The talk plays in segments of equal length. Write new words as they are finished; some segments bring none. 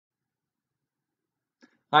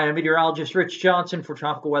Hi, I'm meteorologist Rich Johnson for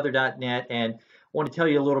tropicalweather.net, and I want to tell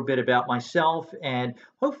you a little bit about myself, and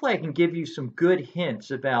hopefully I can give you some good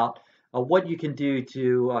hints about what you can do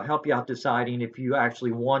to help you out deciding if you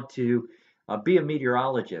actually want to be a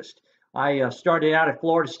meteorologist. I started out at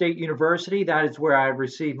Florida State University. That is where I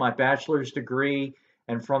received my bachelor's degree,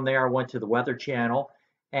 and from there I went to the Weather Channel.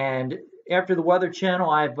 And after the Weather Channel,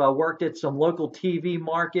 I've worked at some local TV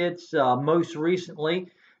markets, most recently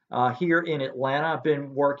here in Atlanta. I've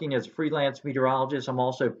been working as a freelance meteorologist. I'm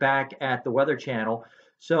also back at the Weather Channel.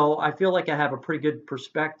 So I feel like I have a pretty good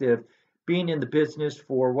perspective being in the business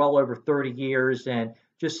for well over 30 years and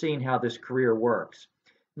just seeing how this career works.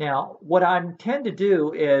 Now, what I intend to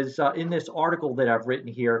do is in this article that I've written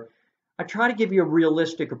here, I try to give you a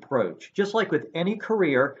realistic approach. Just like with any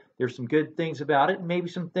career, there's some good things about it and maybe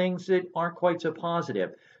some things that aren't quite so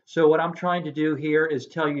positive. So, what I'm trying to do here is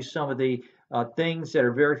tell you some of the things that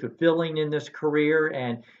are very fulfilling in this career,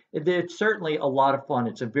 and it's certainly a lot of fun.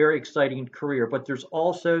 It's a very exciting career, but there's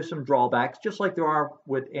also some drawbacks, just like there are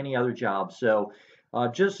with any other job. So,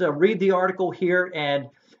 just read the article here, and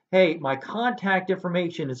hey, my contact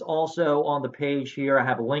information is also on the page here. I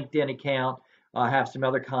have a LinkedIn account. I have some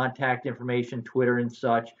other contact information, Twitter and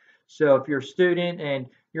such. So if you're a student and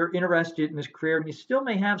you're interested in this career and you still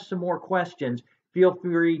may have some more questions, feel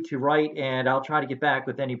free to write and I'll try to get back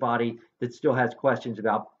with anybody that still has questions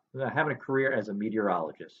about having a career as a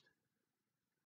meteorologist.